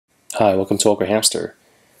Hi, welcome to AwkwardHamster.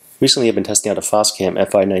 Recently I've been testing out a Foscam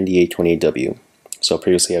FI9828W. So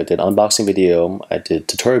previously I did an unboxing video, I did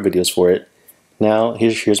tutorial videos for it. Now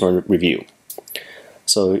here's my review.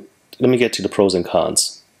 So let me get to the pros and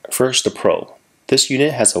cons. First, the pro. This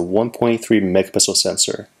unit has a 1.3 megapixel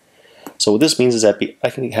sensor. So what this means is that I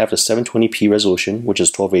can have the 720p resolution, which is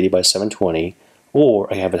 1280 by 720,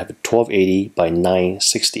 or I have it have a 1280 by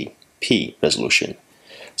 960p resolution.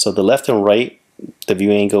 So the left and right, the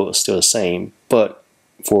view angle is still the same, but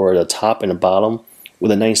for the top and the bottom,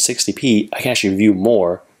 with a 960p, I can actually view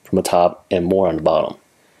more from the top and more on the bottom.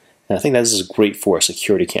 And I think that this is great for a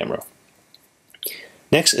security camera.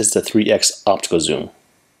 Next is the 3x optical zoom.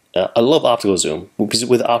 I love optical zoom because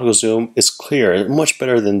with optical zoom, it's clear, much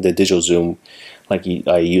better than the digital zoom like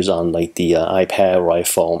I use on like the iPad or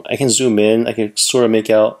iPhone. I can zoom in, I can sort of make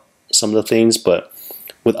out some of the things, but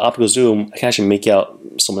with optical zoom, I can actually make out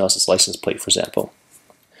someone else's license plate, for example.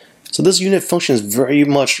 So this unit functions very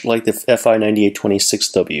much like the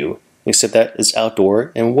FI9828W, except that it's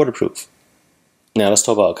outdoor and waterproof. Now let's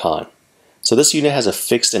talk about a con. So this unit has a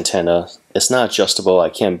fixed antenna. It's not adjustable.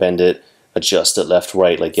 I can't bend it, adjust it left,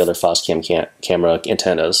 right like the other Foscam camera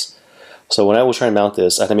antennas. So when I was trying to mount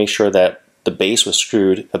this, I had to make sure that the base was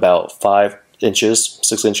screwed about 5 inches,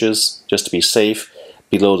 6 inches, just to be safe,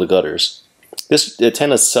 below the gutters. The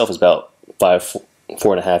antenna itself is about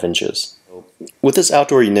 4.5 inches. With this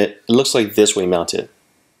outdoor unit, it looks like this way mounted.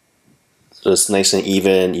 So it's nice and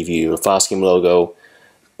even, you view the Foscam logo.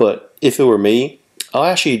 But if it were me, I'll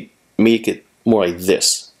actually make it more like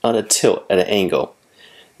this, on a tilt at an angle.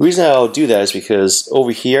 The reason I'll do that is because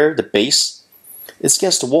over here, the base, it's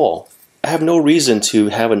against the wall. I have no reason to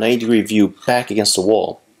have a 90-degree view back against the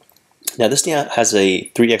wall. Now this thing has a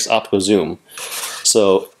 3x optical zoom.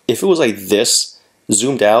 So if it was like this,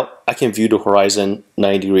 zoomed out, I can view the horizon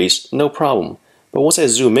 90 degrees, no problem. But once I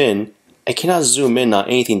zoom in, I cannot zoom in on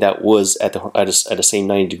anything that was at the same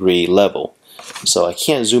 90-degree level. So I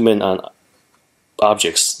can't zoom in on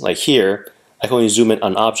objects like here. I can only zoom in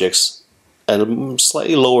on objects at a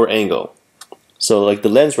slightly lower angle. So like the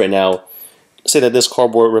lens right now, say that this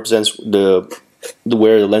cardboard represents where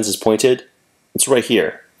the lens is pointed. It's right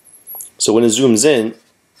here. So when it zooms in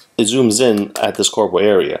at this cardboard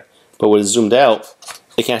area. But when it's zoomed out,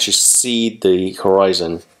 it can actually see the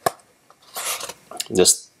horizon,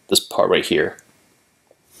 this part right here.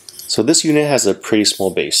 So this unit has a pretty small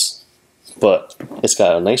base, but it's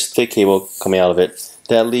got a nice thick cable coming out of it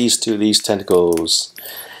that leads to these tentacles.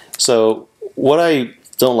 So what I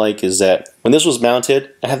don't like is that when this was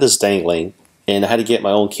mounted, I had this dangling, and I had to get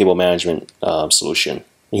my own cable management solution.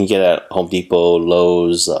 You can get it at Home Depot,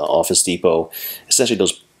 Lowe's, Office Depot. Essentially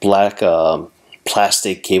those black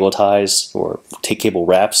plastic cable ties or cable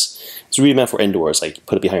wraps. It's really meant for indoors, like you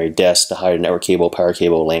put it behind your desk to hide a network cable, power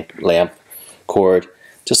cable, lamp, cord,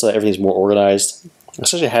 just so that everything's more organized.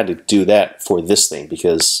 Essentially I had to do that for this thing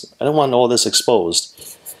because I don't want all this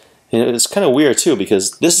exposed. And it's kind of weird too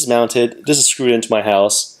because this is mounted, this is screwed into my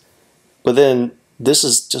house, but then this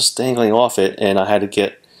is just dangling off it, and I had to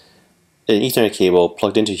get an Ethernet cable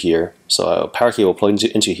plugged into here, so a power cable plugged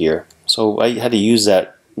into here. So I had to use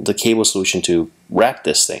the cable solution to wrap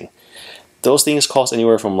this thing. Those things cost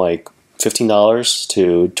anywhere from like $15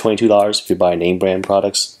 to $22 if you buy name brand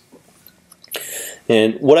products.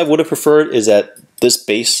 And what I would have preferred is that this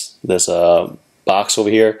base, this box over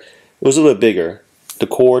here, it was a little bit bigger, the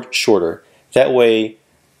cord shorter. That way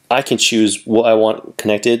I can choose what I want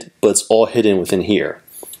connected, but it's all hidden within here.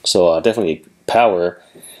 So definitely power,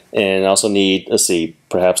 and I also need, let's see,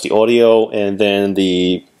 perhaps the audio and then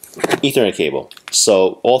the Ethernet cable.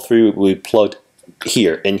 So all three will be plugged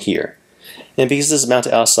here and here. And because this is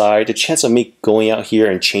mounted outside, the chance of me going out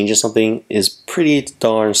here and changing something is pretty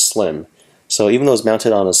darn slim. So even though it's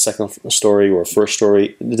mounted on a second story or first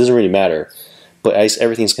story, it doesn't really matter. But at least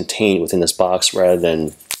everything's contained within this box rather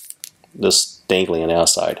than just dangling on the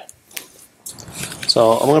outside.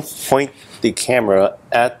 So I'm going to point the camera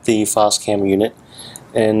at the Foscam unit,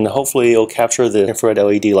 and hopefully it'll capture the infrared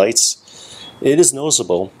LED lights. It is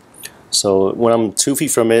noticeable. So when I'm 2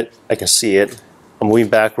 feet from it, I can see it. I'm moving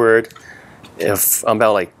backward. If I'm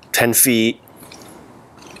about like 10 feet,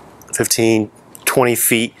 15, 20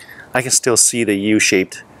 feet, I can still see the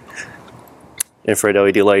U-shaped infrared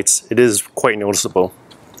LED lights. It is quite noticeable.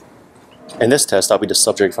 In this test, I'll be the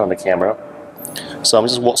subject from the camera. So I'm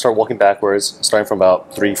just start walking backwards, starting from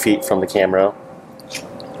about 3 feet from the camera,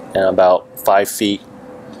 and about 5 feet,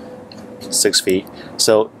 6 feet.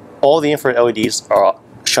 So all the infrared LEDs are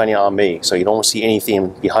shining on me, so you don't see anything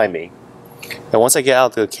behind me. And once I get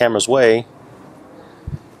out of the camera's way,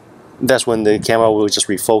 that's when the camera will just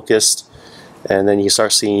refocus and then you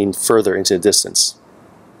start seeing further into the distance.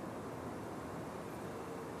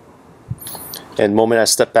 And the moment I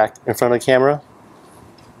step back in front of the camera,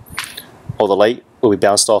 all the light will be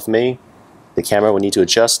bounced off me, the camera will need to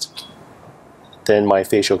adjust, then my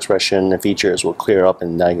facial expression and features will clear up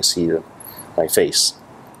and now you can see my face.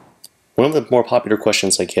 One of the more popular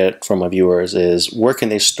questions I get from my viewers is where can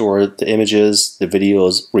they store the images, the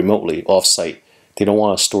videos remotely, off-site? They don't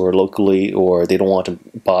want to store locally, or they don't want to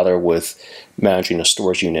bother with managing a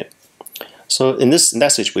storage unit. So in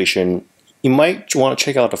that situation, you might want to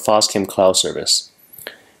check out the Foscam cloud service.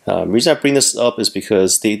 The reason I bring this up is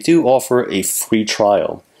because they do offer a free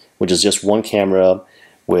trial, which is just one camera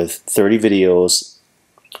with 30 videos,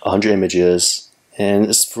 100 images, and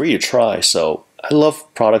it's free to try. So I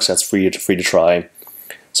love products that's free to try.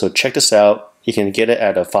 So check this out. You can get it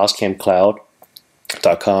at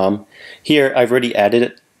foscamcloud.com. Here, I've already added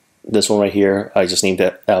it. This one right here, I just named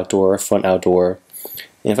it outdoor, front outdoor.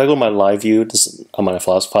 And if I go to my live view, I'm on a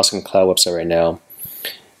Foscam Cloud website right now.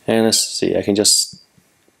 And let's see, I can just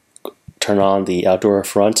turn on the outdoor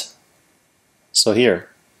front. So here,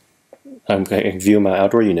 I can view my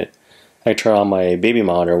outdoor unit. I turn on my baby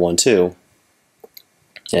monitor one too.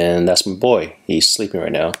 And that's my boy. He's sleeping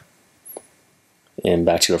right now. And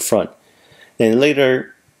back to the front. And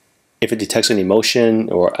later, if it detects any motion,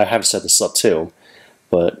 or I have to set this up too,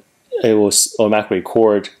 but it will automatically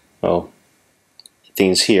record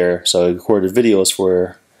things here. So it recorded videos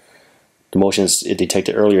for the motions it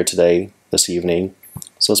detected earlier today, this evening.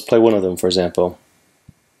 So let's play one of them, for example.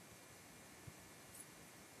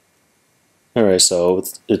 Alright, so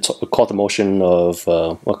it caught the motion of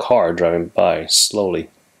a car driving by slowly.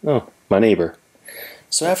 Oh, my neighbor.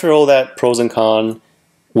 So after all that pros and cons,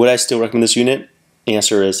 would I still recommend this unit? The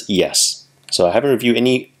answer is yes. So I haven't reviewed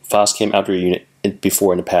any Foscam outdoor unit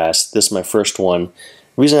before in the past. This is my first one.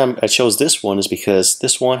 The reason I chose this one is because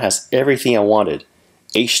this one has everything I wanted.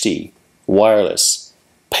 HD, wireless,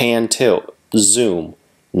 pan tilt, zoom,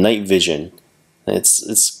 night vision.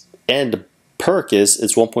 And the perk is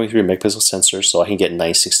it's 1.3 megapixel sensor, so I can get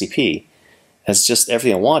 960p. That's just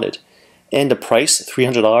everything I wanted. And the price,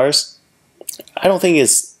 $300, I don't think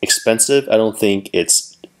it's expensive. I don't think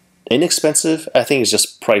it's inexpensive. I think it's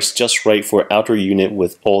just priced just right for an outdoor unit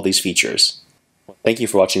with all these features. Thank you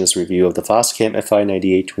for watching this review of the Foscam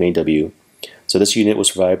FI9828W. So this unit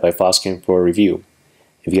was provided by Foscam for review.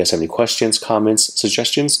 If you guys have any questions, comments,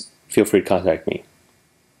 suggestions, feel free to contact me.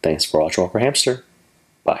 Thanks for watching AwkwardHamster.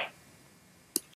 Bye.